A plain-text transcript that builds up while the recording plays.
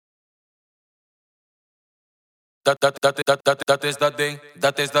Dat is dat ding,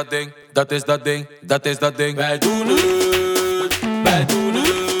 dat is dat ding, dat is dat ding, dat is dat ding. Wij doen het, wij doen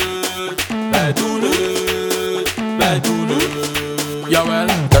het, wij doen het, wij doen het. Jawel,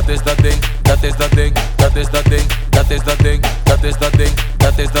 dat is dat ding, dat is dat ding, dat is dat ding, dat is dat ding, dat is dat ding,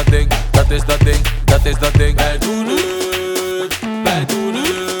 dat is dat ding, dat is dat ding, dat is dat ding. Wij doen het, wij doen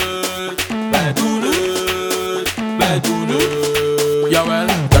het, wij doen het, wij doen het. Jawel,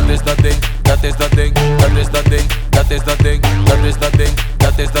 dat is dat ding, dat is dat ding, dat is dat ding, dat is dat ding, dat is dat ding,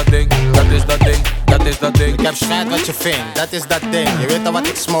 dat is dat ding, dat is dat ding, dat is dat ding. Ik heb schijt wat je vindt, dat is dat ding. Je weet al wat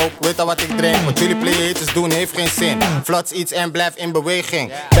ik smoke, weet al wat ik drink. Wat jullie playhaters doen heeft geen zin. Flots iets en blijf in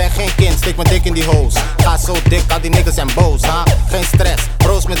beweging. Ben geen kind, steek mijn dik in die hoes. Ga zo dik, al die niggas zijn boos, ha? Geen stress,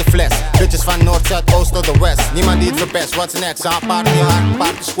 broos met de fles. Bitches van Noord, Zuid, Oost tot de West. Niemand die het verpest, what's next? Ha? Party hard,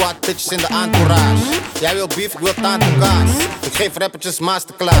 party squad, bitches in de entourage. Jij wil beef, ik wil kaas. Ik geef rappertjes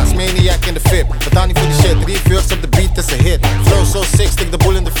masterclass, maniac in de VIP. Betaal niet voor die shit, reverse op de beat is een hit. Flow so sick, stik de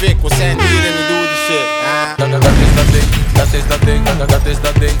boel in de fik. We zijn hier en nu doen we die shit. Dat is dat ding, dat is dat ding, dat is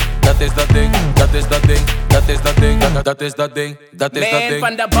dat ding, dat is dat ding, dat is dat ding, dat is dat ding, dat is dat ding, dat is dat ding.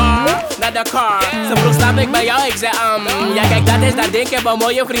 Van de bar naar de car. Ze vroeg slaap ik bij jou, ik zei ja kijk dat is dat ding, ik heb een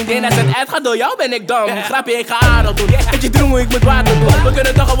mooie vriendin. Als het uitgaat door jou ben ik dom. Grapje, ik ga aardig doen. Weet je droom hoe ik moet water doen. We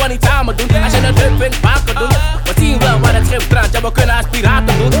kunnen toch gewoon iets samen doen. Als je het leuk vindt, vaker doen. We zien wel waar het schip strandt, ja we kunnen als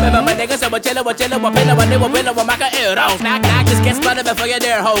piraten doen. Met mijn niggas en we chillen, we pinnen wanneer we willen, we maken euro's. Knaak, dus kerstplannen, ben voor je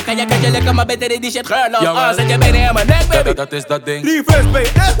deur, ho. Kan je lekker maar beter in die shit girl, zet je benen in mijn nek, baby. Dat is dat ding. Reverse,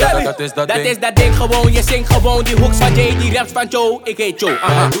 baby. Dat is dat ding. Dat is dat ding gewoon, je zingt gewoon die hooks van Jay, die raps van Joe. Ik heet Joe.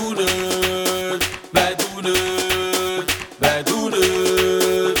 Wij doen het, wij doen het, wij doen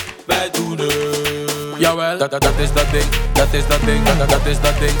het, wij doen het. Jawel, dat is dat ding, dat is dat ding, dat is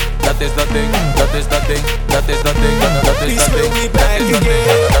dat ding, dat is dat ding, dat is dat ding, dat is dat ding, dat is dat ding, dat is dat ding,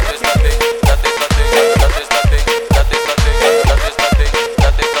 dat is dat ding, dat is dat ding, dat is dat ding, dat is dat ding, dat is dat ding, dat is dat ding,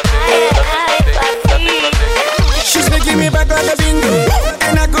 dat is dat ding, dat is dat ding. She's making me back like a bingo,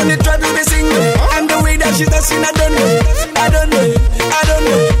 and I'm gonna try to be single. And the way that she's dancing, I don't know, I don't know, I don't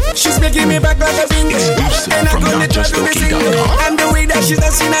know. She's making me back like a bingo, and I'm gonna try to be single. And the way that she's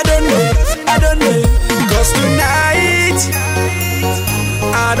dancing, I don't know, I don't know. Cause tonight,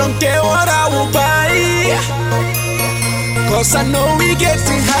 I don't care what I will buy, cause I know we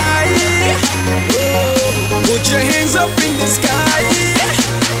getting high. Put your hands up in the sky,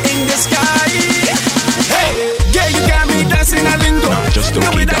 in the sky. Hey, yeah, you got me dancing a lingo. The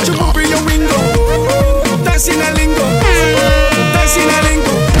way that you move in your window, dancing a lingo, dancing a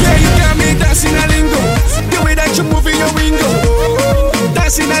lingo. Yeah, you got me dancing a lingo. The way that you move in your window,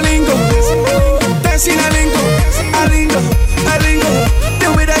 dancing a lingo, dancing a lingo, a lingo, a lingo.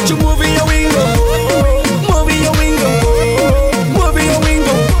 The way that you move in your window, move in your window, move in your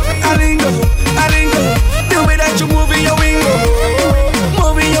window, a lingo, a lingo. The way that you move in your window,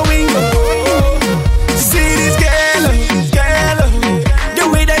 move in your window. See this girl, the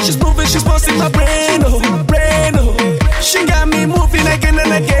way that she's moving, she's busting my brain, brain. She got me moving again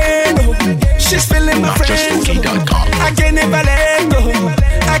and again. She's feeling my friends. I can never let go,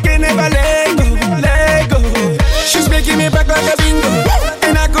 I can never let go, let go. She's making me back like a bingo,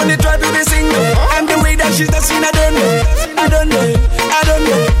 and I'm gonna try to be single. And the way that she's dancing, I don't know, I don't know, I don't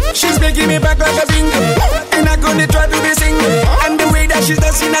know. She's making me back like a bingo, and I'm gonna try to be single. And the way that she's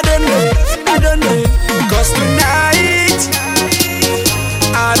dancing, I don't know, I don't know. Cause tonight,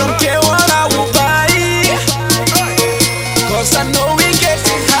 I don't care what I will buy, cause I know we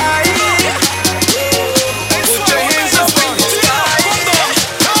getting high. Put your hands up in the sky,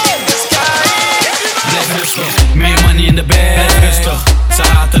 in the sky. Blijf rustig, meer money in de bag. Blijf rustig, ze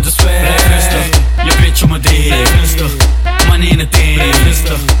haten de swag. Blijf rustig, je bitch om mijn ding. Blijf rustig, money in het ding. Blijf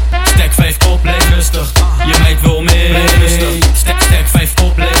rustig, stack 5 op, blijf rustig. Je meid wil meer. Blijf rustig, stack 5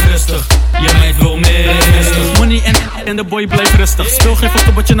 op, blijf rustig. Je meid wil meer. Blijf rustig, money en de boy blijft rustig. Speel geen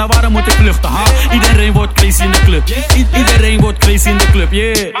fotootje, naar waar moet ik vluchten, ha? Iedereen wordt crazy in de club. Iedereen wordt crazy in de club,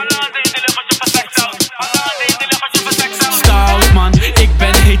 yeah. Stout man, ik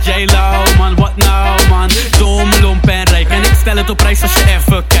ben hit, jij lauw man. Wat nou man, dom, lomp en rijk. En ik stel het op prijs als je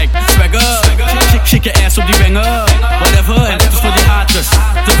even kijkt. Swagger, shake je ass op die wenger. Whatever, en dit is voor die haters.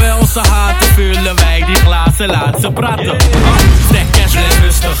 Terwijl onze haten vullen wij die glazen, laat ze praten. Stack cash, blijf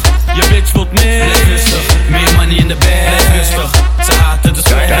rustig. Je bitch voelt meer, blijf rustig. Meer money in de bag, blijf rustig. Ze haten de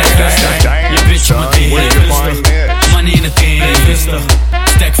swag, blijf rustig. Je bitch op mijn ding, blijf rustig. Money in het ding, blijf rustig.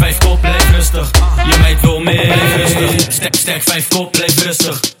 Stack 5 kop, blijf rustig. Je meid wil meer, blijf rustig. Stack 5 kop, blijf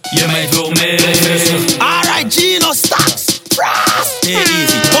rustig. Je meid wil meer, blijf rustig. Alright, Gino Stacks, Yeah,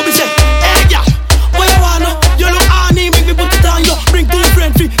 easy. Bobby say, hey yeah, what you wanna? You look honey, make me put it on you. Bring two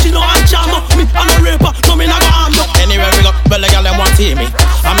friends,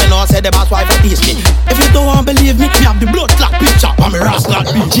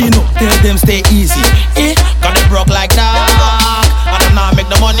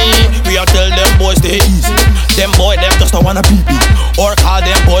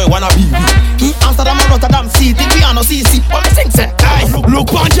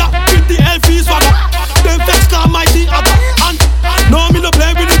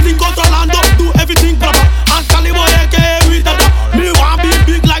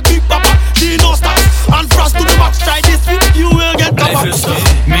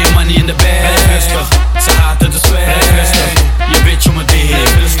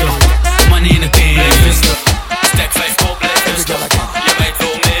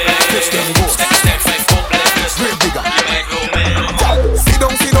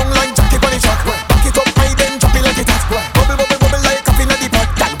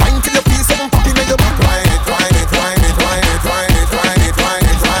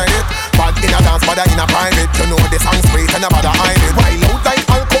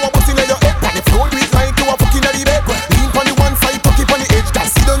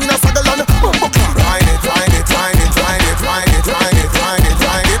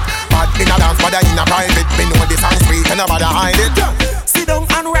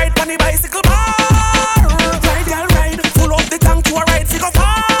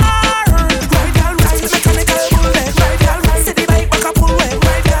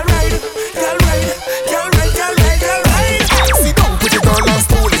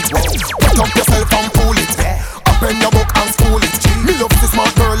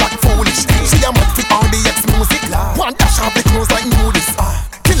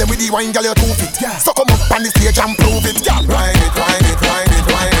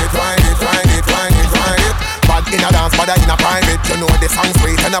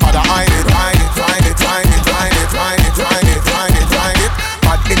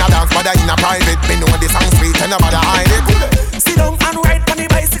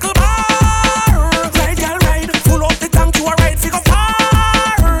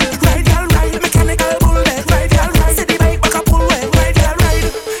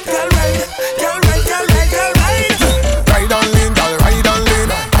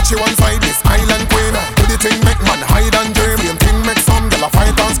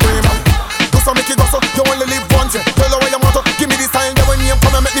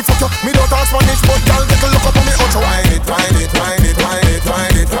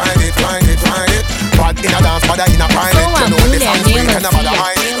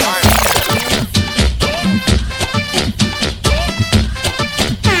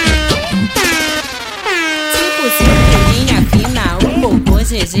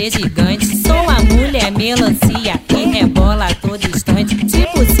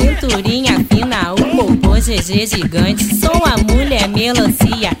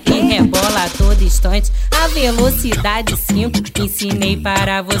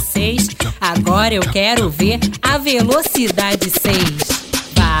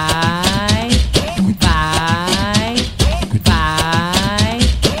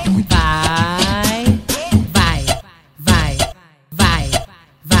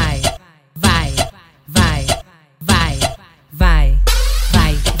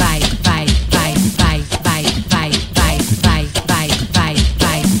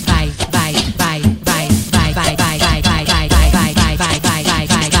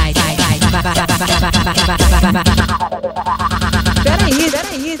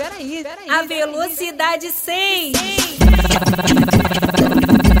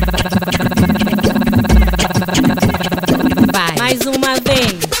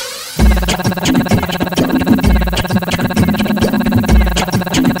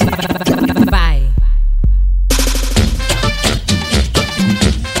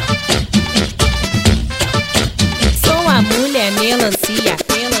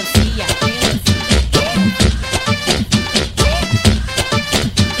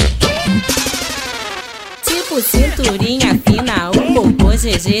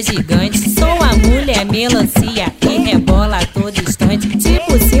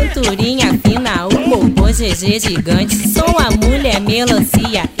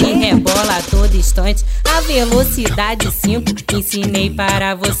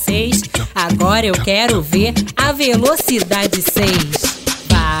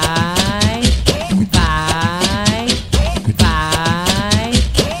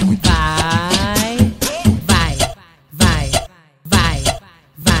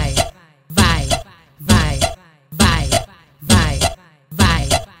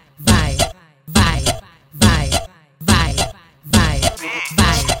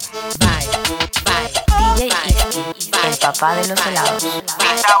 papá de los helados.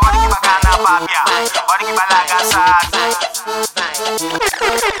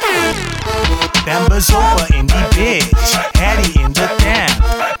 Bamba's over in the bitch, Hattie in the damn.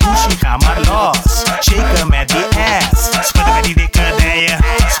 Pushing hammer loss, shake him at the ass. Schudden met die dikke dijen,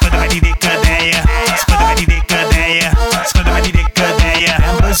 schudden met die dikke dijen, schudden met die dikke dijen, schudden met die dikke dijen.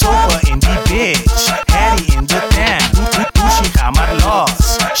 Bamba's over in the bitch, Hattie in the damn. Pushing hammer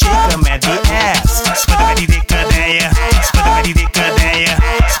loss, shake him at the ass. Schudden met die dikke dijen, schudden met die dikke dijen,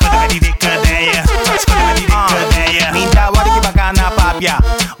 schudden met die dikke dijen, schudden met die dikke dijen. Minta wari ki bacana papia.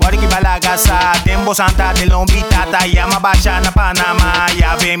 Balaga sa tembo santa de lombitata ya mabasha na Panama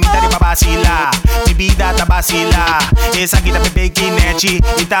ya ve mi tari babasila mi vida tabasila esa kita pepe kinechi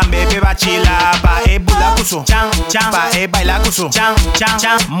y tambe pe bachila pa e bula kusu chan chan pa e baila kusu chan chan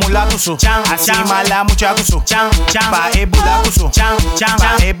chan mula kusu chan así mala mucha kusu chan chan pa e bula kusu chan chan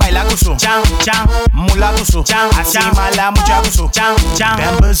pa e baila kusu chan chan mula kusu chan así mala mucha kusu chan chan.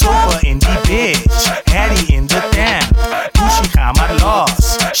 Bamba's over in the bitch, Hattie in the damn. Pushi hammer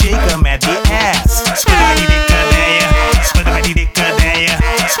loss, shake him at the ass. Schudden met die dikke dijen, schudden met die dikke dijen,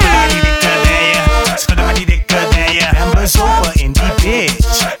 schudden met die dikke dijen, schudden met die dikke dijen. Bamba's over in the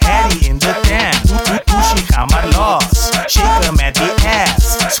bitch, Hattie in the damn. Pushi hammer loss, shake him at the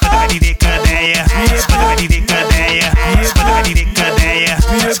ass. Schudden met die dikke dijen, schudden met die dikke dijen, schudden met die dikke dijen,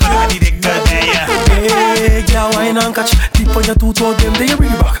 schudden met die dikke dijen. Hey, girl, wine and catch. Deep on your two toe, them they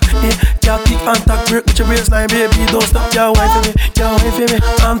bring it back. Hey, girl, tick and tack, break with your waistline, baby, don't stop. Girl, wine for me, girl, wine for me.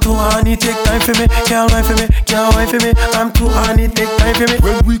 I'm too horny, take time for me. Girl, wine for me, girl, wine for me. I'm too horny, take time for me.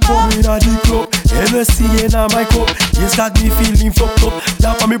 When we come in at the club, MSC in a my cup. Yes, got me feeling fucked up.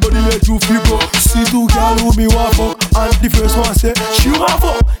 That for me body let you feel bro. See two girl who me want fuck, and the first one say she want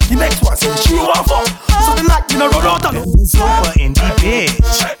fuck. The next one say she want fuck. So the light in a run out of it. Super in the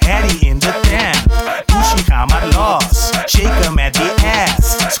bitch, Hattie in the damn. Pushing hammer loss, shake him at the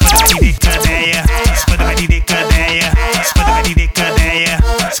ass. Schudden met die dikke dijen, schudden met die dikke dijen, schudden met die dikke dijen,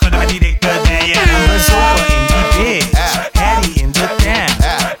 schudden met die dikke dijen. Super in the bitch, Hattie in the damn.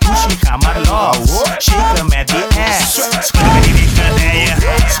 Pushing hammer loss, shake him at the ass. Schudden met die dikke dijen,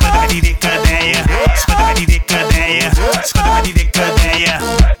 schudden met die dikke dijen, schudden met die dikke dijen, schudden met die dikke dijen.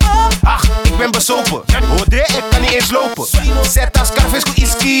 Ach, ik ben besopen. Hoorde, ik kan niet eens lopen. Zet als Carfesco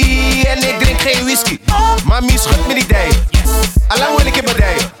whisky en ik drink geen whisky. Mami schudt me die dijen. Allang wil ik je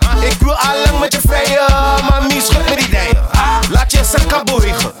bedijen. Ik wil allang met je vrijen. Mami schudt me die dijen. Laat je zakken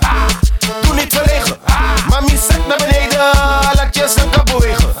bewegen. Doe niet verlegen. Mami zet naar beneden. Laat je zakken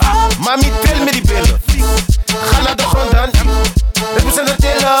bewegen. Mami tril met die billen. Ga naar de grond dan. Represent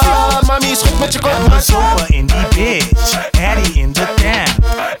tillen. Mami schudt met je kont. Bamba's over in the bitch, Hattie in the damn.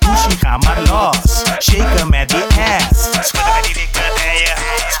 Pushing hammer loss, shake him at the ass. Schudden met die dikke dijen,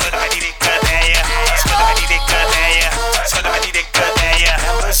 schudden met die dikke dijen, schudden met die dikke dijen, schudden met die dikke dijen.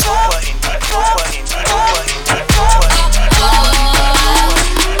 Bamba's over in the over in the over in the over in the over.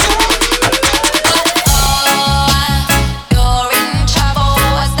 You're in trouble.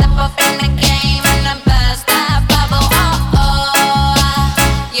 Step up in the game and I burst that bubble.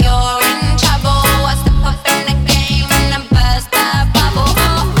 You're in trouble. Step up in the game and I burst that bubble.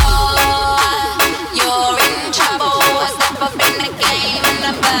 You're in trouble. Step up in the game and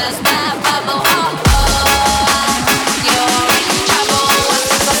I burst that bubble. You're in trouble.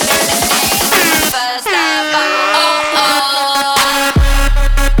 Step up in the game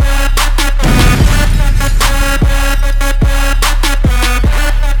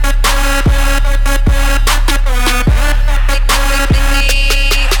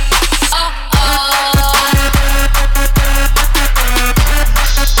and I burst that bubble.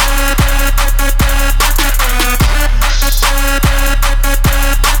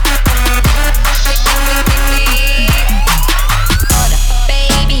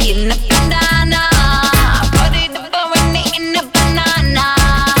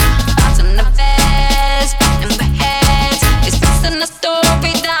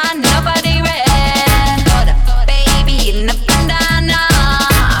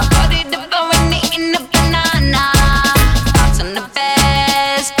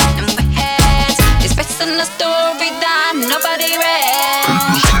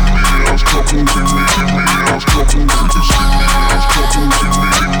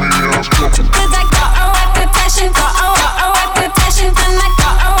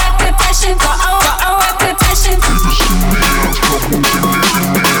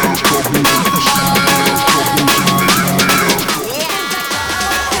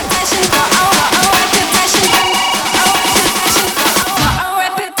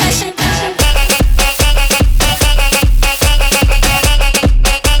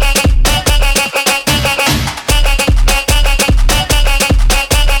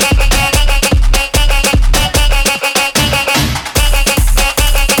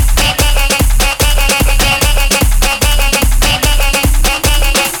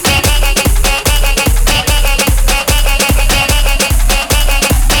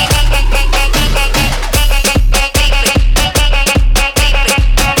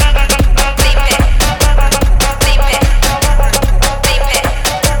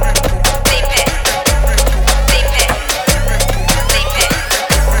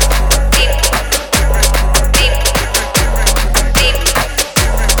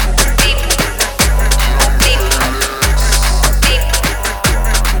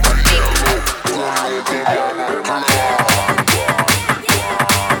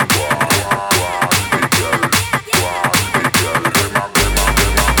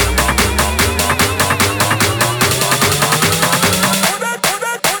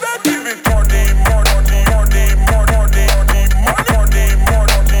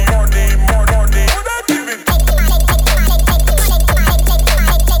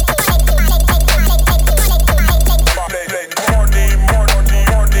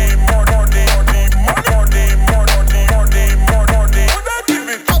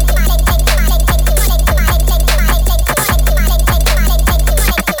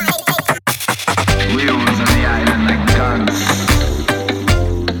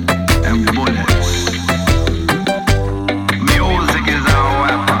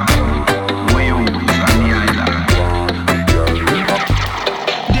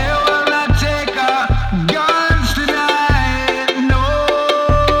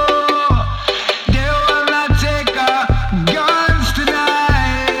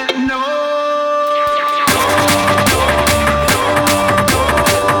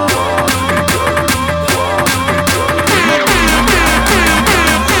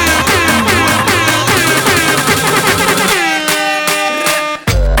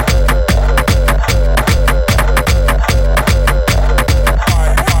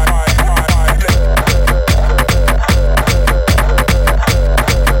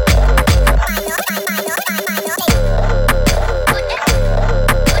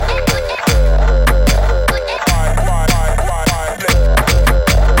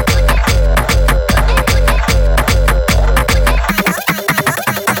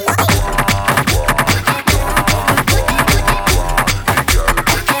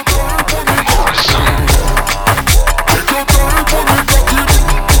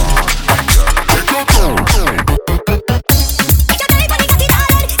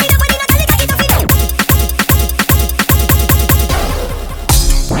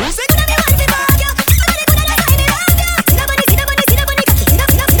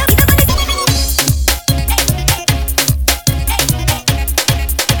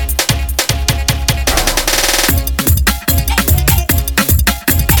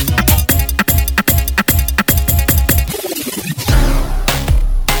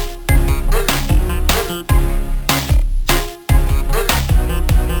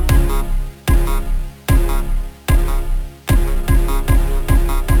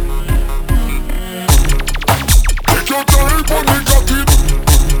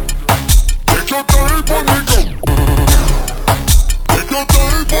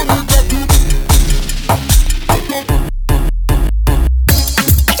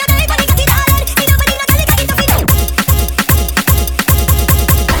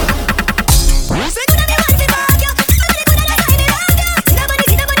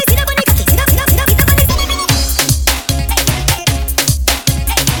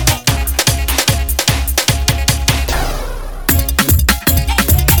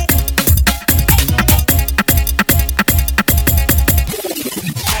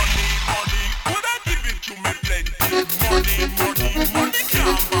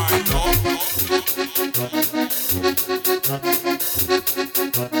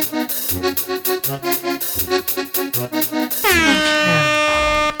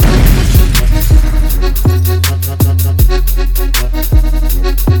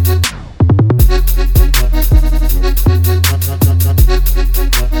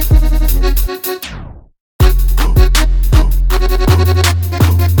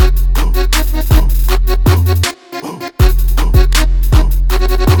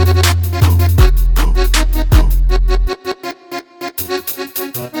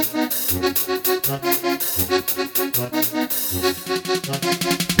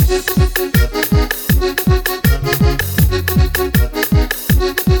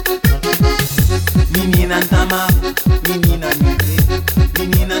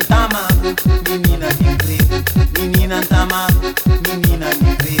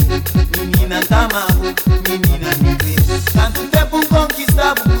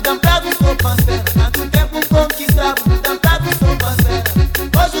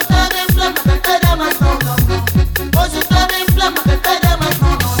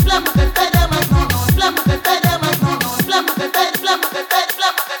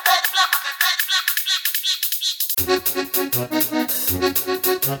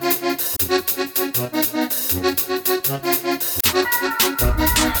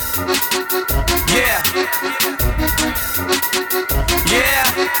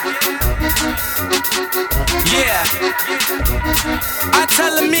 I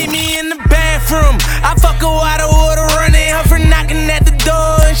tell her meet me in the bathroom. I fuck her while the water running, her for knocking at the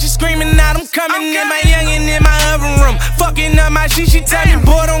door, and she screaming out, I'm coming in my youngin' in my oven room. Fucking up my shit, she tell me,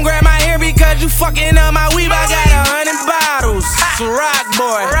 boy, don't grab my hair because you fucking up my weave. I got 100 bottles, it's a rock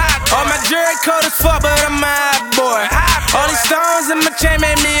boy. All my jewelry cold as fuck, but I'm a hot boy. All these stones in my chain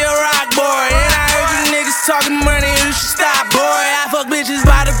made me a rock boy. And I heard you niggas talking money, you should stop, boy. I fuck bitches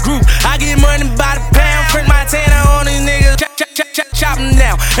by the group, I get money by the pound. Print my tanner on these niggas, chop them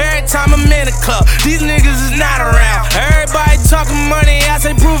down. Every time I'm in the club, these niggas is not around. Everybody talking money, I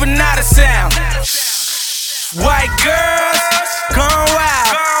say proving not a sound. White girls, gone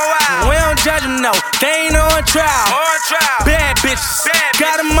wild. We don't judge them, no, they ain't on trial. Bad bitches,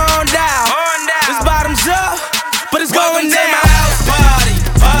 got them on dial. This bottoms up, but it's going down. Welcome to my house party,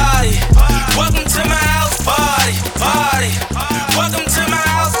 party. Welcome to my house party, party. Welcome to my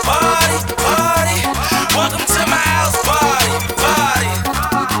house party, party. Welcome to my house party, party.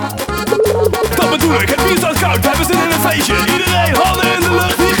 Dat bedoel ik, het bier staat koud, hebben ze in een feestje. Iedereen handen in de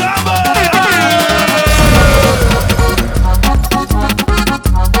lucht, hier gaan we!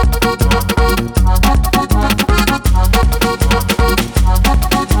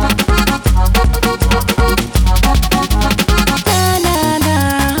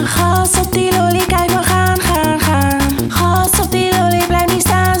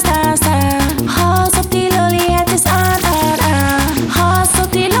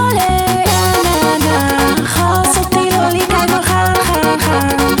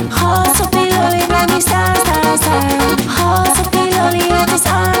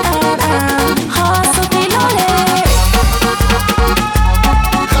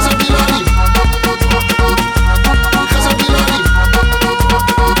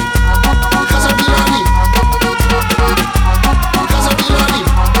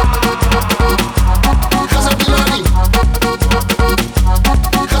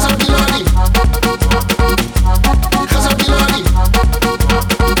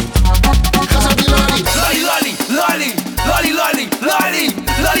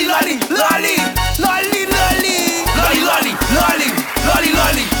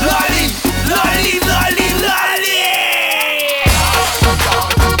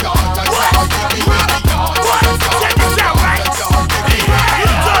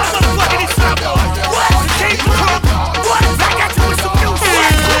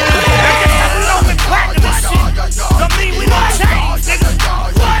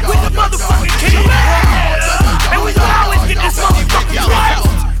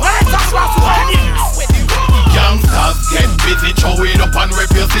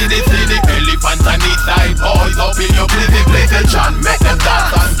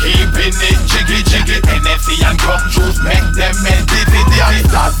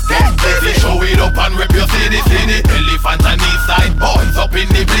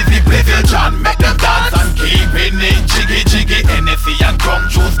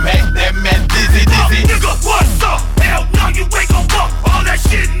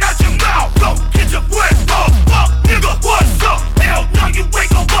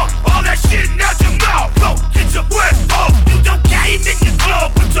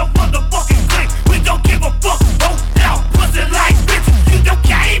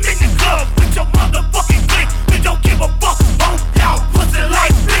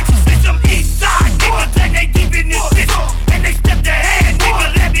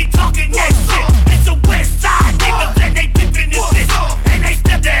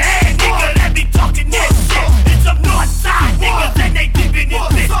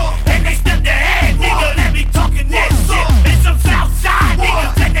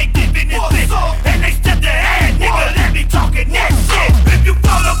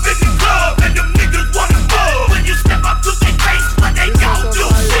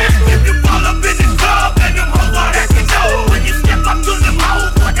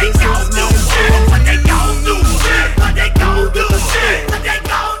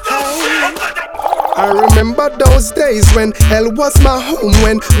 remember those days when hell was my home,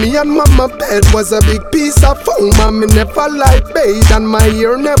 when me and mama bed was a big piece of foam, and me never like bathe and my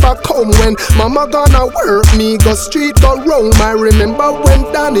hair never comb. When mama gonna work, me go street go roam. I remember when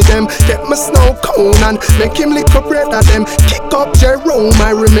Danny them get my snow cone and make him lick up bread at them, kick up Jerome. I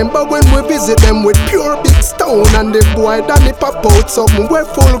remember when we visit them with pure big stone, and the boy Danny pop out something we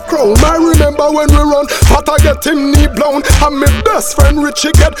full chrome. I remember when we run, Pata get him knee blown, and my best friend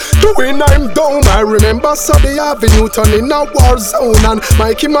Richie get doing I'm down. I remember Sunday Avenue turning a war zone, and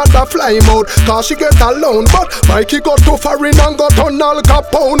Mikey mother fly him out cause she get alone. But Mikey got too foreign and got on Al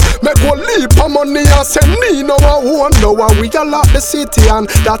Capone. Make one leap of money and send me no one. Now we a lot the city and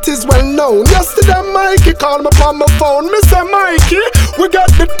that is well known. Yesterday Mikey called me on my phone. Me say Mikey, we got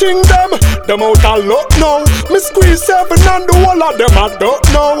the thing them out a lot now. Me squeeze 7 and the whole of them I don't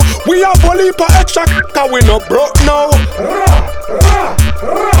know. We have a leap of extra cause we no broke now.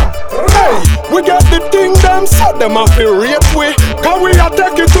 Hey, we got the thing them so them a feel rate we, cause we a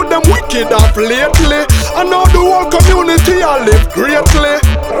take it to them wicked off lately. And now the whole community a live greatly.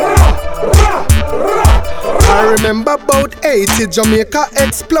 I remember about 80 Jamaica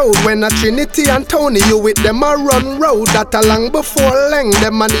explode when a Trinity and Tony you with them a run road. That a long before Leng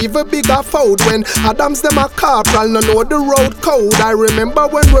them an even bigger fold. When Adams them a corporal no know the road code. I remember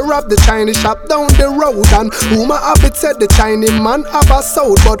when we robbed the Chinese shop down the road, and rumor of it said the Chinese man have a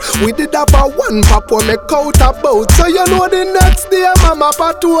sold, but we did have a one pop we make out a boat. So you know the next day mama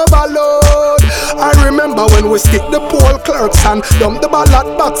pat to overload. I remember when we stick the poll clerks and dump the ballot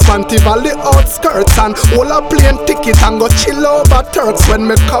box Fanti Valley outskirts, and all a plane ticket and go chill over Turks. When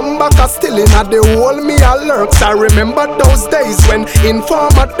me come back a still in a the whole me a lurks. I remember those days when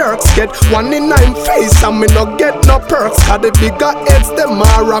informer Turks get 1 in 9 face and me no get no perks, cause the bigger heads them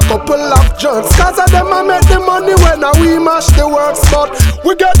are a couple of jerks. Cause of them I make the money when we mash the works. But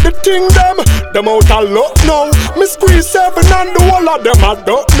we get the thing them out a lot now. Me squeeze 7 and the whole of them I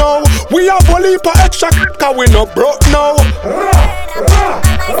don't know. We have a leap of extra cause we no broke now.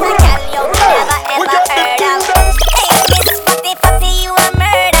 Hey, we get the thing them. Hey, Miss Fatty Fatty, you a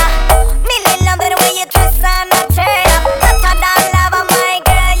murder. Millie love the way you twist and a turn up. Hotter than lava, my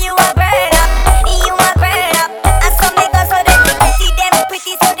girl, you a burn up. You a burn up. And some niggas so they pretty, them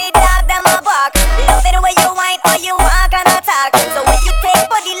pretty, so they dog them a bark. Love it the way you whine or you walk and attack. So when you take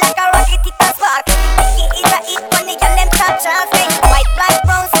body like a rocket, it a spark. It is a hit when the girl them touch and swing. White, black,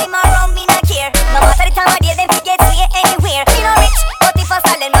 brown, same around me not care. No matter the time of day, them fi get sweet anywhere. Me no rich, but if a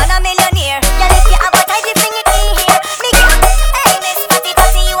salad man a millionaire. Girl, if you have a tight, you bring it in here. Me girl, hey Miss Fatty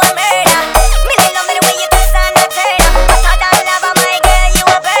Fatty, you a murder. Me love me the way you twist and a turn up. Hotter than lava, my girl, you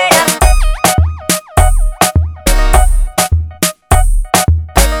a burn up.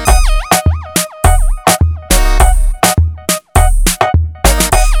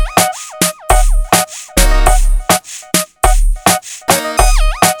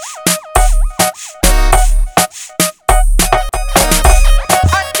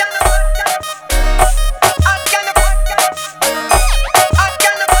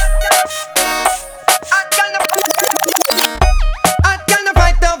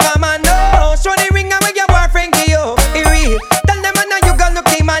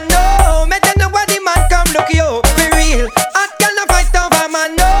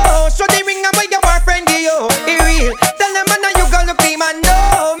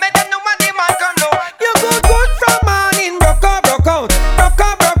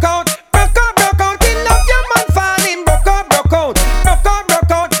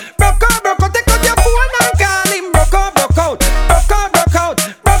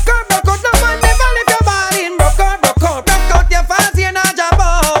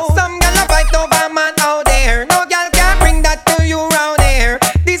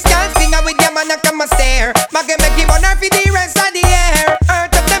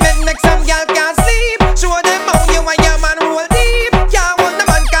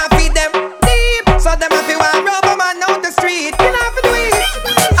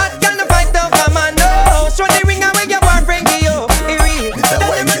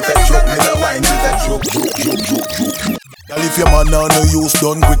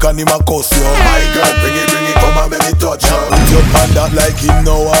 Done quick and him a cuss yo. My girl, bring it, come and make me touch you. Put your hand out like him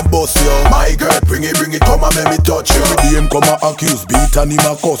now and bust you. My girl, bring it, come and make me touch you. The him come and accuse, beat and him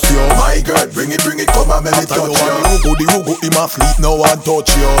a cuss you. My girl, bring it, come and make me touch you. The rugo, him a sleep now and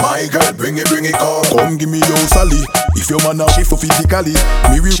touch you. My girl, bring it, come. Come give me your Sally, If your man a shift physically,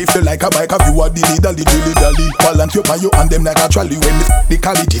 me will shift you like a bike. If you a dilly dally, dilly dally. Balance you by you and them like a trolley. When me the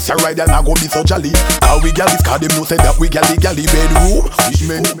cali, this a ride and I go be so jolly. How we gal this, cause them know say that we gal bedroom.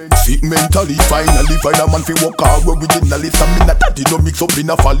 Sick mentally. Finally find a man fi walk hard originally. Some me not daddy no mix up in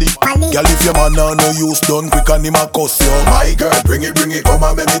a folly. Gal if your man a no use done quick and him a cuss you. My girl, bring it, come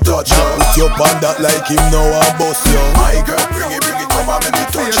and make me touch you. Put your pan that like him now a bust you. My girl, bring it, come and make me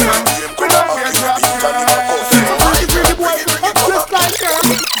touch you.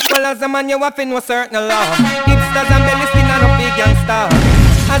 Well, as a man, you have to know certain law. Hipsters and belly skin and a big youngster.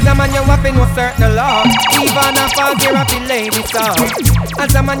 As a man, you have to know certain law. Even a fall here a feel lady star.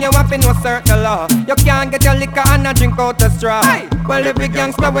 As a man, you have to know certain law. You can't get your liquor and a drink out the straw. Well, the big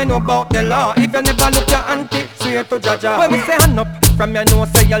youngster we know about the law. If you never look your auntie, swear to Jaja. When we say hand up, from your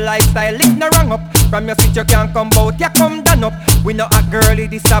nose say your lifestyle is no wrong up. From your seat you can't come out, you come down up. We know a girlie,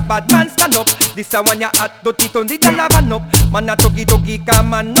 this a bad man stand up. This a one you hot, dirty turn the dollar van up. Man a tuggy, come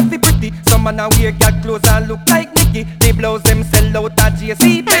man not be pretty. Some man a wear girl clothes and look like Nicky. The blouse them sell out at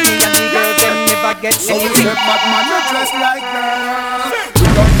JC Penny. And the girls them never get anything. But man you dress like girl. We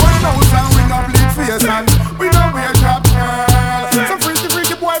don't burn house and we don't bleed face and we don't wear drop girl. So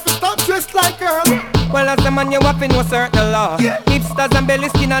freaky boy to stop dressed like girl. Well, as a man you have to know certain law. Hipsters and belly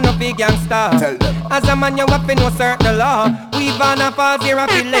skin and no big gangster. As a man you have to know certain law. We've on a falls here a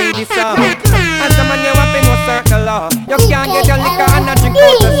feel lady star. As a man you have to know certain law. You can't get your liquor and a drink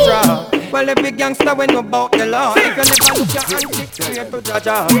out the straw. Well, the big gangster we know about the law. If you never look your auntie, swear to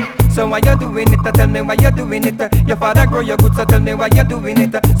Jaja. So why you doing it? Tell me why you doing it. Your father grow your good, so tell me why you doing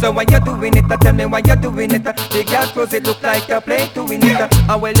it. So why you doing it? Tell me why you doing it. The girl clothes it look like a play to win it.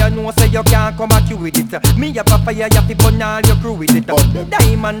 And well you know say you can't come at you with it. Me a papa you have to burn all your crew with it.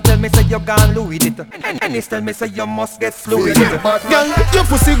 Diamond tell me say you can't lose with it. And this tell me say you must get slow with it. Girl, your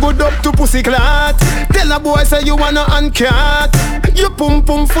pussy good up to pussy clat. Tell a boy say you wanna uncat. Your pum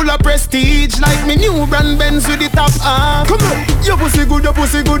pum full of prestige like me new brand Benz with the top half. Come on, your pussy good, your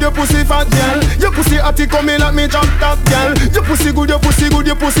pussy good, your pussy fat girl. Your pussy atty coming like me drop top girl. Your pussy good, your pussy good,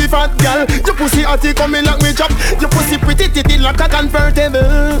 your pussy fat girl. Your pussy atty coming like me drop. Your pussy pretty titty like a convertible.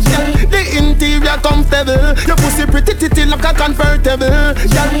 Girl, the interior comfortable. Your pussy pretty titty like a convertible.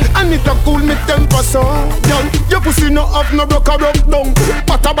 Girl, and it a cool me temper so. Girl, your pussy no have no broke down.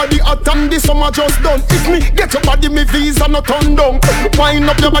 But a body hot and the summer just done. If me get your body, me visa no turn down. Wind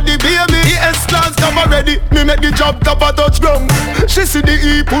up your body, baby. The S-Class cover ready. Me make the job top a touchdown. She see the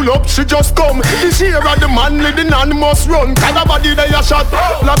E pull up, she just come. The share of the man, the nan must run. Kind of body that you shot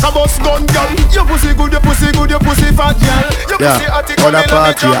like a bus gun, girl. Your pussy good, your pussy good, your pussy fat, girl. Your pussy hotty come in like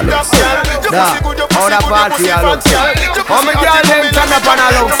me drop top, girl. Your pussy good, your pussy good, your pussy fat, girl. How me girl them turn up and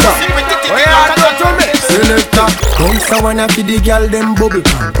along stuff? What you do to me? Selector, bounce a wanna feed the girl them bubble.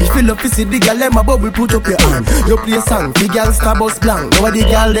 If you love to see the girl them a bubble, put up your hand. You play a song, the girl star bus blank. Now the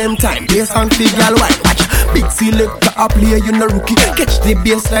girl them time, play a song, the girl white. Watch, big selector a play, you no rookie. Catch the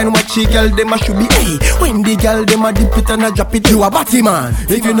baseline, watch the girl them a should be. Hey, when the girl them a dip it and a drop it, you a batty man.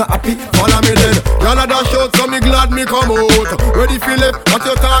 If you not happy, follow me then. Y'all a dash out, so me glad me come out. Ready for left, what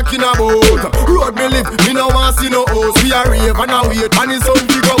you talking about? Road me live, me no want see no house. We a rave and a wait, and it's on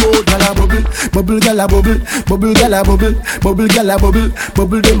to come out. Gala bubble, bubble gala bubble, bubble gala bubble, bubble gala bubble,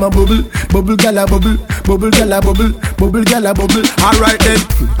 bubble dem a bubble, bubble gala bubble, bubble gala bubble, bubble gala bubble. Alright then,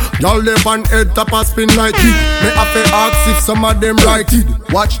 y'all them on head top a spin like it. Me have to ask if some of them right it.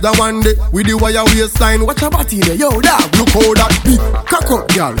 Watch the one day with the wire waistline. Watch a body there, yo dog. Look how that big cock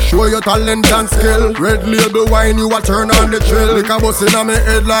up, y'all. Show your talent and skill. Red label wine, you a turn on the trail. Like a bus in me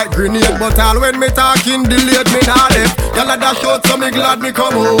head like grenade, but all when me talking delayed me not left. Y'all a dash out, so me glad me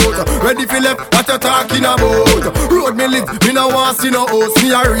come out. Ready for left, what you talking about? Road me live, me no want see no house.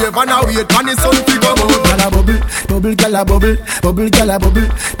 Me a rave and a wait, and the sun fi come out. Gala bubble, bubble gala bubble, bubble gala bubble,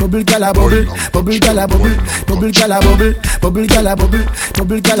 bubble gala bubble, bubble gala bubble, bubble gala bubble, bubble gala bubble,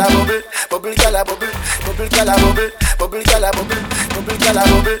 bubble gala bubble, bubble gala bubble, bubble gala bubble, bubble gala bubble, bubble gala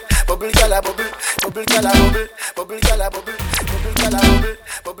bubble, bubble gala bubble, bubble gala bubble, bubble gala bubble, bubble gala bubble,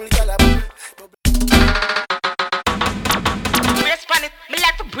 bubble gala bubble. Brace pan it, me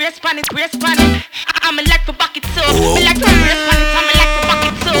like to brace pan it, brace pan it. I'm like to back it too. Me like to brace pan it, I'm like to back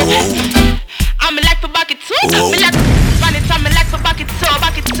it too. I'm like to back it too. Me like to pan it, I'm like to back it too,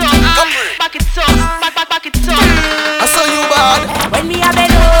 back it too, back it too, back it too. I saw you bad. When me a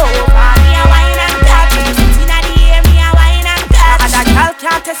bend over, me a wine and catch. Inna the air, me a wine and catch. And that girl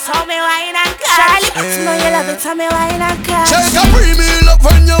can't test how me wine and catch. Charlie, you know you love it, how me wine and catch. Take a premium up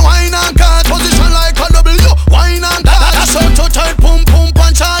when you wine and catch. Position like a W, wine and catch. That's how to tight, pum pum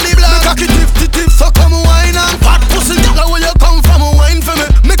and Charlie Black. Me cocky tip, so come wine and fat pussy. Get where you come from, wine for me.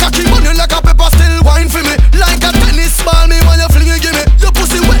 Me cocky money like a pepper, still wine for me. Like a tennis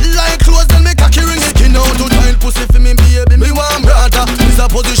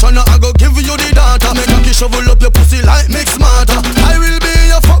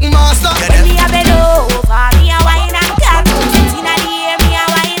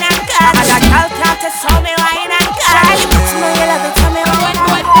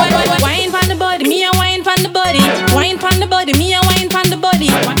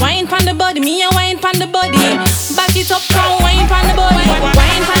Wine pon the body, me a wine pon the body. Back it up, come wine pon the body.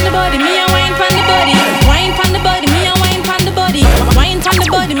 Wine pon the body, me a wine pon the body. Wine pon the body, me a wine pon the body. Wine pon the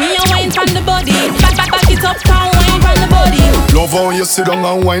body, me a wine pon the body. Back it up, come wine pon the body. Love how you sit down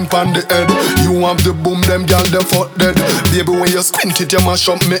and wine pon the head. You have the boom, them gal them fuck dead. Baby when you squint it, you mash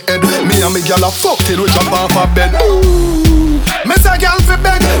up me head. Me and me gal a fuck till we jump off a bed. Ooh. Me say gal fi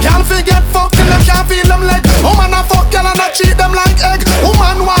beg, gal fi get fucked till them can't feel them leg. Woman a fuck gal and a treat them like egg.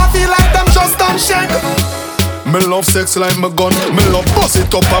 Woman want feel like them just don't shake. Me love sex like my gun. Me love bust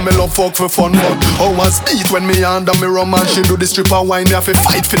it up and me love fuck for fun. But how I speed when me under me rum and she do the stripper wine. Me have to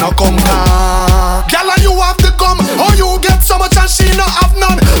fight finna come. Girl and you have the gum. Oh you get so much and she no have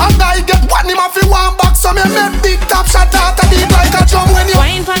none. And I get one him off in one box. So me make big top shot out a beat like a drum when you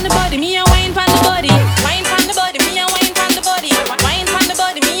wine pon the body, me a wine pon the body. Wine pon the body, me a wine pon the body. Wine pon the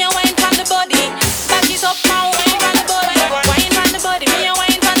body, me a wine pon the body. Back it up now, wine pon the body. Wine pon the body, me a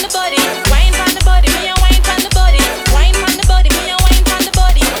wine pon the body. Wine pon the body, me a wine pon the body. Wine pon the body, me a wine pon the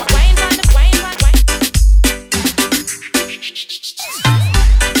body. Wine pon the wine pon wine.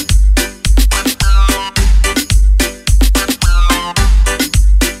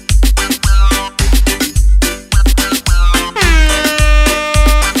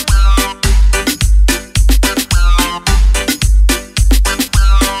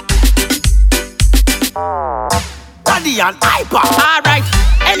 And hyper. Alright,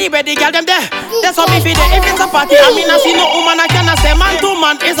 anybody girl them there. That's how me feel there. If it's a party, I mean I see no woman I cannot say man to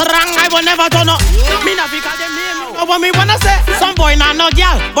man is wrong. I will never turn up. Me not because them name. But what me wanna say? Some boy not no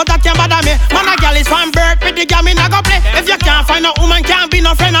girl, but that can't bother me. Man a girl is from birth, with the girl me not go play. If you can't find a woman, can't be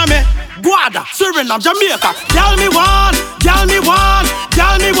no friend of me. Guada, Suriname, Jamaica. Girl me one, girl me one,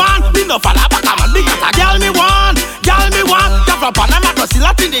 girl me one. Me no fall back, I'm a big atta. Girl me one, girl me one. Girl from Panama to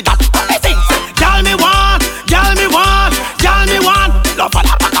Latin that. Girl me one, girl me one, girl me one. No fall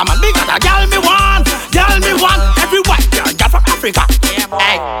back, I'm a big atta. Girl me one, girl me one. Every white girl from Africa.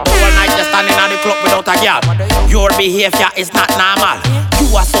 Hey, all night just standing on the club without a girl. Your behavior is not normal. You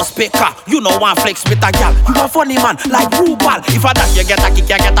a suspect, you know one flex with a girl. You a funny man like RuPaul. If I that you get a kick,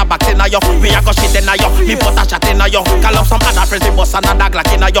 you get a back in a yo. Me a go shit in a yo, me put a shot in a yo. Call up some other friends, me bust another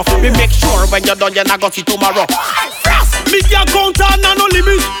glock in a yo. Me make sure when you're done, you not go see tomorrow. Me can count on no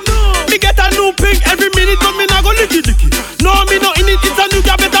limit. Me get a new ping every minute, but me not go licky. No, me not in it, it's a new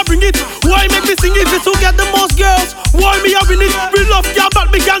girl, better bring it. Why make me sing it? It's to get the most girls. Why me having it? We love ya,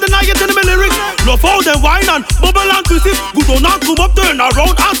 but me can't deny it in the lyrics. Love how they whine and bubble and twist it. Good on and come up, turn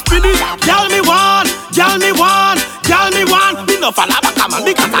around and spin it. Girl me one, girl me one, girl me one. Me no fall back, come on,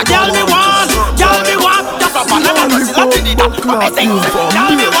 me can't. Girl me one, girl me one. Just a fan of a Latin it.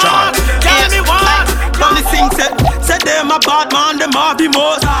 Girl me one, girl me one. Only sing say them a bad man, them have the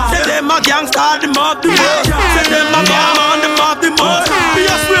most. Say them a gangster, them have the most. Say them a bad man, them have the most. We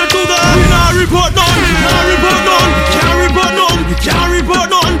a swear to God, we not report none, not report none. Can't report none, can't report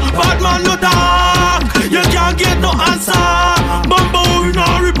none. Bad man no talk, you can't get no answer. Bumbo, we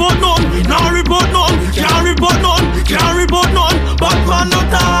not report none, not report none. Can't report none, can't report none. Bad man no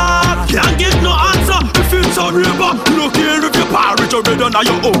talk, can't get no answer. If it's a river, look here if your parents are better than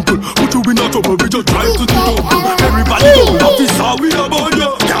your uncle. Put you in a trouble, we just drive to the door. Everybody go, that is how we about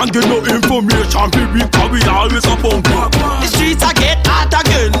you. Can't get no information, baby, cause we always a bump. The streets are get hot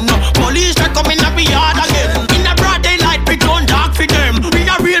again. Police are coming up the yard again. In the broad daylight, we don't dark for them. We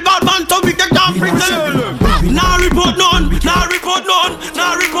a real bad man, so we get down for them. Now report none, now report none,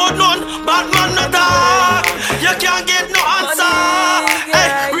 now report none. Bad man no talk, you can't get no answer.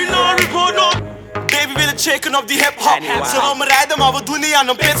 Hey, we no report none. Baby willen checken op die hip-hop. Ze wil me rijden, maar we doen niet aan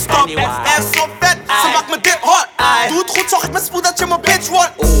een pitstop. En zo vet, ze maakt me dit hot. Doe het goed, zorg ik met spoed dat je mijn bitch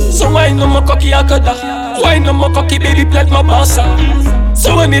wordt. Zo wine op mijn kokkie elke dag. Wine op mijn kokkie, baby, pleit mijn bassa.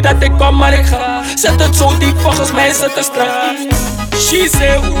 Zo wil niet dat ik kom, maar ik ga. Zet het zo diep, volgens mij is het te strak. She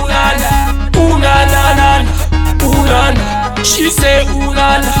say oonana, oonana, oonana. She say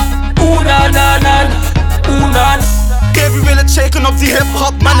oonana, oonana, oonana. Baby willen checken op die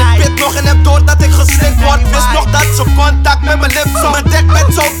hip-hop. Man, ik pit nog en heb door dat ik geslikt word. Wist nog dat ze contact met mijn lips op. Mijn dek met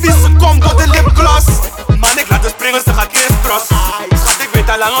zo vies, ze komt door de lipgloss. Man, ik laat haar springen, ze gaat crisscross. Schat, ik weet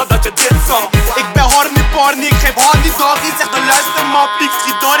al lang al dat je dit zong. Ik ben horny porny, ik geef horny doggy. Zeg dan luister maar, piek,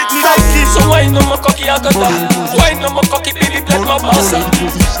 schiet door, ik niet uitkies. Zo wine op mijn kokkie elke dag. Wine op mijn kokkie, baby, pleit mijn bassa.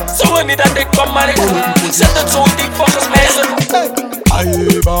 Zo wil niet dat ik kom, maar ik ga. Zet het zo diep, volgens mij is het.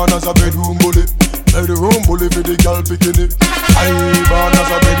 Aye, born as a bedroom bully. Bedroom bully for the girl picking it. Aye, born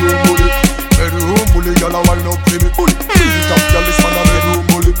as a bedroom bully. Bedroom bully, girl a wine up in it. The top girl is man a bedroom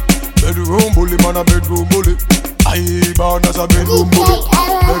bully. Bedroom bully, man a bedroom bully. Aye, born as a bedroom bully.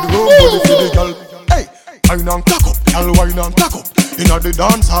 Bedroom bully for the girl. Hey, wine and cock up, girl wine and cock up. Inna the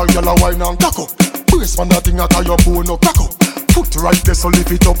dance hall. car, girl a wine and cock up. Brace man that thing a tie your bone up, crack up. Foot right there, so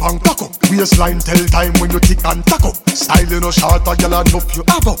lift it up and cock up. Waistline tell time when you tick and tack up. Style in a short, a girl and up you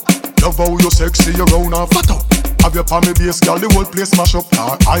have up. Love how you sexy, you round and fat up. Have your palmy base, girl, the whole place mash up.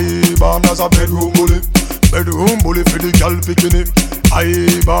 I born as a bedroom bully. Bedroom bully for the girl picking it.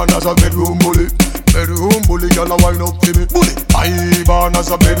 I born as a bedroom bully. Bedroom bully, girl a wine up to me. Bully. I born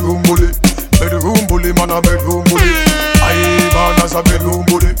as a bedroom bully. Bedroom bully, man a bedroom bully. I born as a bedroom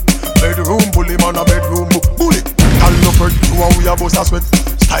bully. Bedroom bully, man a bedroom bully. Girl no friend, you and we a bust a sweat.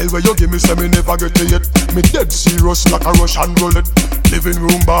 Style where you give me, say me never get it yet. Me dead serious like a Russian roulette. Living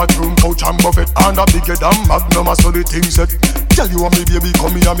room, bathroom, couch and buffet. And a bigger than Magnum, I saw the thing set. Tell you and me baby,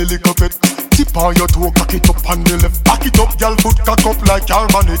 come here and me lick up it. Tip on your toe, cock it up on the left. Back it up, girl, foot cock up like your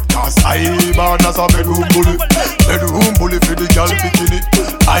man it. Cause I born as a bedroom bully. Bedroom bully for the girl bikini.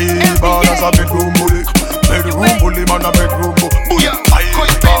 I born as a bedroom bully. Bedroom bully, man a bedroom bully. I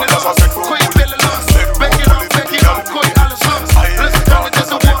born as a bedroom bully.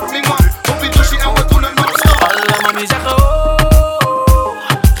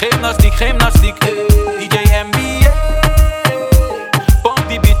 Gymnastiek, DJ NBA.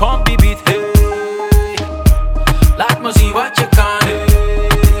 Pomp die beat, hey. Laat me zien wat je kan,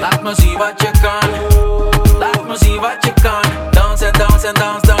 hey. Laat me zien wat je kan. Laat me zien wat je kan. Dans en dans en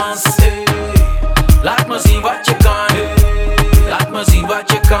dans, dans, hey. Laat me zien wat je kan, hey. Laat me zien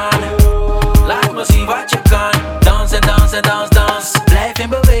wat je kan. Laat me zien wat je kan. Dans en dans en dans, dans. Blijf in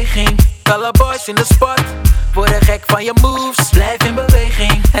beweging. Alle boys in de spot worden gek van je moves. Blijf in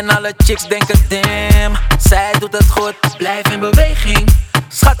beweging. En alle chicks denken damn, zij doet het goed. Blijf in beweging.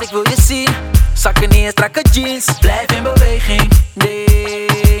 Schat, ik wil je zien. Zakken niet in strakke jeans. Blijf in beweging.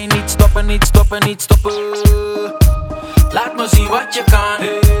 Nee, niet stoppen, niet stoppen, niet stoppen. Laat me zien wat je kan.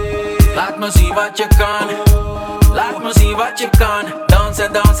 Laat me zien wat je kan. Laat me zien wat je kan. Dans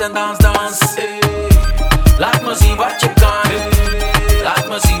en dans en dans, dans. Laat me zien wat je kan. Laat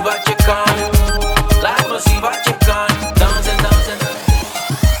me zien wat je kan. Laat me zien wat je kan. Dans en dans en dans.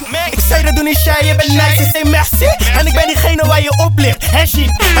 Ik zei dat doe niet shy, je bent nice en say merci. En ik ben diegene waar je op ligt, hè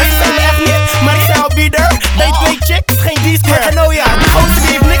shit. Maar ik zei me echt niet, maar ik zei al be there. Bij twee chicks, geen D-square. En oh ja, die gozer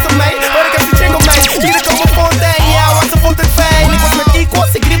die heeft niks op mij. Maar ik heb die chick op mij. Hier komen fontein, ja, want ze vond het fijn. Ik was met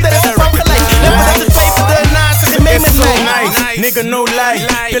equals, ik riep de rest van gelijk. Let me dat ze twijfel ernaast, ze ging mee met mij. Nigga no lie,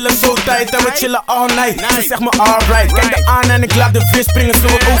 pillen zo tight en we chillen all night. Ze zegt me alright, kijk de aan en ik laat de vis springen. Ze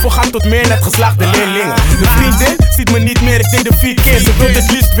wordt overgaan tot meer net geslaagde leerlingen. De vriendin ziet me niet meer, ik deed de 4 keer. Ze wil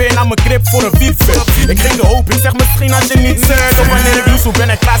het liefst weer naar mijn crib voor een wietfest. Ik ging de hoop, ik zeg misschien als je niet zegt. Of wanneer ik loes, hoe ben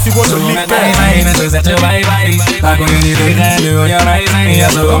ik klaar, die wordt een liefde. Zo met mij zijn en ze zegt je bye bye. Daar kon je niet tegen, nu wil je mij zijn. Ja,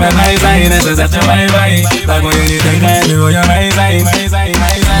 zo met mij zijn en ze zegt je bye bye. Daar kon je niet tegen, nu wil je mij zijn. Mij zijn,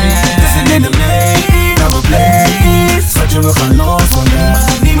 mij zijn. Listen in the lane, naar mijn place. Schatje, we gaan los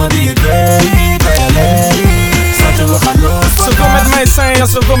vandaag. Niemand die het weet, bij alleen. Schatje, we gaan los vandaag. Ze wil met mij zijn, ja,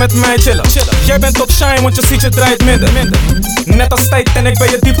 ze wil met mij chillen. Jij bent top shine, want je ziet je draait minder. Net als tijd en ik ben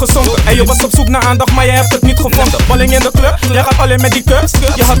je diep gezonken. En je was op zoek naar aandacht, maar je hebt het niet gevonden. Balling in de club, jij gaat alleen met die kus.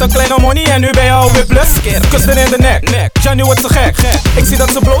 Je had een kleine money en nu ben je alweer plus. Kus er in de nek, ja nu wordt ze gek. Ik zie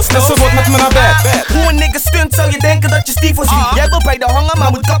dat ze bloost en ze wordt met me naar bed. Hoe een nigga stunt zou je denken dat je Steve was wie? Jij wil bij de hangen, maar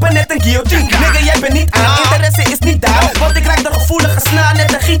moet kappen net een guillotine. Nigga, jij bent niet aan, interesse is niet daar. Want ik raak de gevoelige snaar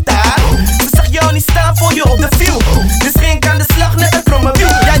net een gitaar. Ze zag jou niet staan voor je op de field. Dus ging aan de slag net een kromme wiel.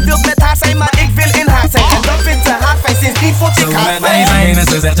 Jij wilt met haar zijn, maar ik wil in haar zijn. En dan vindt ze haar fijn, sindsdien vond ik haar fijn. Zo met mij zijn en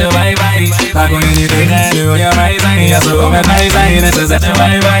ze zegt je bye bye. Daar kon je niet tegen, nu wil je mij zijn. Ja, zo met mij zijn en ze zegt je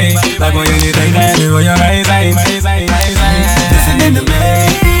bye bye. Daar kon je niet tegen, nu wil je mij zijn. Mij zijn, mij zijn. Listen in the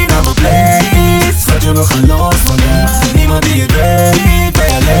lane, naar mijn place. Schatje, we gaan los vandaag. Niemand die het weet, bij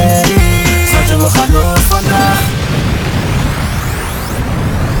alleen. Schatje, we gaan los vandaag.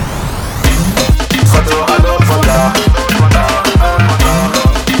 Schatje, we gaan los vandaag.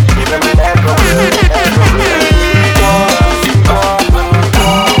 Je bent met het probleem, het probleem.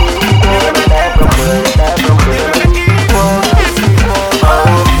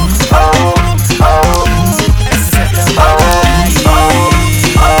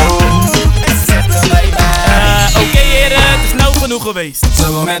 Geweest.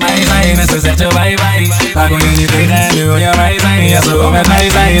 Ze wil met mij zijn en ze zegt je bye bye. Daar kon je niet tegen, nu wil je mij zijn. Ja, ze wil met mij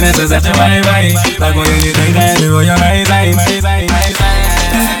zijn en ze zegt je bye bye. Daar kon je niet tegen, nu wil je mij zijn. Mij zijn, mij zijn.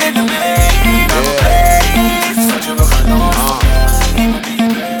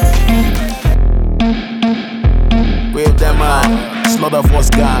 With that man, it's my slaughterforce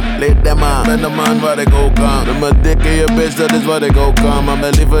gaan. Leed them aan, ben de man waar ik ook kan. Met mijn dik in je bitch, dat is wat ik ook kan. Maar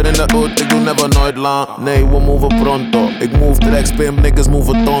ben liever in de oud, ik doe never nooit lang. Nee, we move pronto. Ik move tracks, pimp, niggas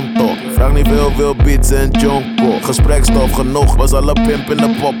move tonto. Vraag niet veel beats en jonko. Gesprekstof genoeg, was alle pimp in de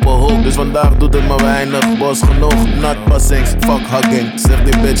poppenhoek. Dus vandaag doet het maar weinig, bos genoeg. Not passings, fuck hugging. Zeg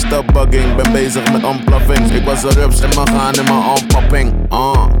die bitch stop bugging, ben bezig met ontploffings. Ik was er rups en mijn gaan in mijn ontpopping.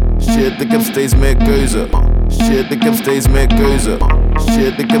 Shit, ik heb steeds meer keuze. Shit, ik heb steeds meer keuze.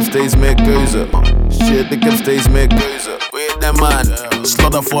 Shit, ik heb steeds meer keuze. Shit, ik heb steeds meer keuze. Weet them man,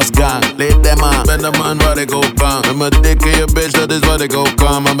 slaughterforce gang. Leed them aan, ben de man waar ik ook kan. Met mijn dik in je bitch, dat is wat ik ook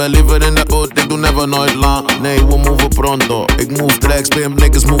kan. Maar ben liever in de oud, ik doe never nooit lang. Nee, we move pronto. Ik move tracks, pimp,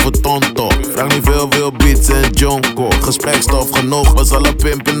 niggas move tonto. Vraag niet veel beats en jonko. Gesprekstof genoeg, was alle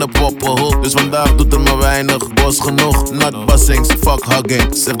pimp in de poppenhoek. Dus vandaag doet er maar weinig, bos genoeg. Not passings, fuck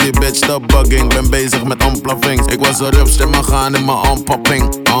hugging. Zeg die bitch stop bugging, ben bezig met ontploffings. Ik was er rups en maar gaan in mijn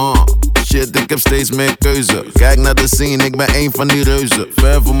ontpopping. Shit, ik heb steeds meer keuze. Kijk naar de scene, ik ben één van die reuzen.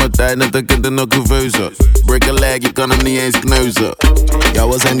 Ver voor mijn tijd, net een kind in een couveuse. Break a leg, je kan hem niet eens kneuzen. Ja,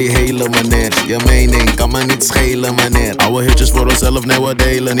 we zijn die hele meneer. Je mening kan me niet schelen, meneer. Oude hitjes voor onszelf, nee, we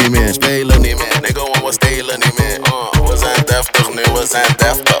delen niet meer. Spelen niet meer, nigga, we stelen niet meer. We zijn deftig nu, we zijn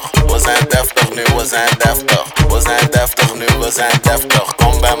deftig. We zijn deftig nu, we zijn deftig. We zijn deftig nu, we zijn deftig.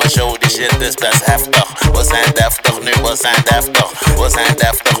 Kom bij mijn show, die shit is best heftig. We zijn deftig nu, we zijn deftig. We zijn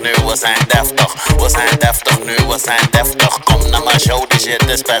deftig nu, we zijn deftig. We zijn deftig nu, we zijn deftig. Kom naar mijn show, die shit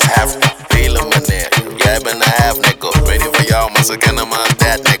is best heftig. Hele meneer, jij bent een half nickel. Weet niet van jou, maar ze kennen me als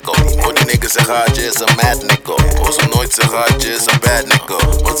dat nickel. Hoor die niggas zeggen hartje is een mad nickel. Hoor ze nooit zeggen hartje is een bad nickel.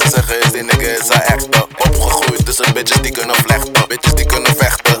 Wat ze zeggen is die nigga is een echte. Opgegroeid tussen bitches die kunnen vlechten. Bitches die kunnen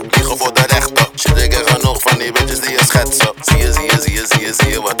vechten, liegen voor de rechter. Shit, ik heb genoeg van die bitches die je schetsen. Zie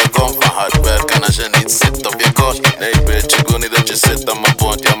je wat er komt van hard werken als je niet zit op je kost. Nee bitch, ik wil niet dat je zit aan mijn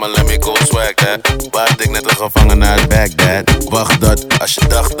bond. Ja maar let me go swag that. Waar ik net een gevangene uit Baghdad. Wacht dat, als je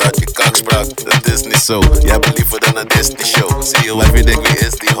dacht dat je kak sprak, dat is niet zo. Jij bent liever dan een Disney show. Zie je wat je denkt, wie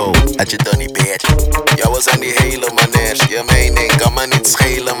is die hoe? Had je dan niet bitch? Ja we zijn die hele meneers. Je mening kan me niet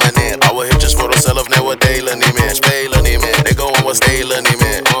schelen meneer. Oude hitjes voor onszelf, nee we delen niet meer. Spelen niet meer, nigga we stelen niet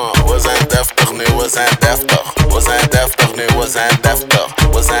meer. We zijn deftig nu, we zijn deftig. We zijn deftig nu, we zijn deftig.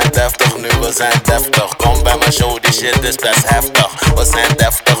 We zijn deftig nu, we zijn deftig. Kom bij mijn show, die shit is best heftig. We zijn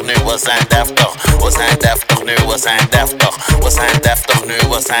deftig nu, we zijn deftig. We zijn deftig nu, we zijn deftig. We zijn deftig nu,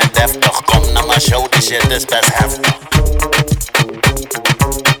 we zijn deftig. Kom naar mijn show, die shit is best heftig.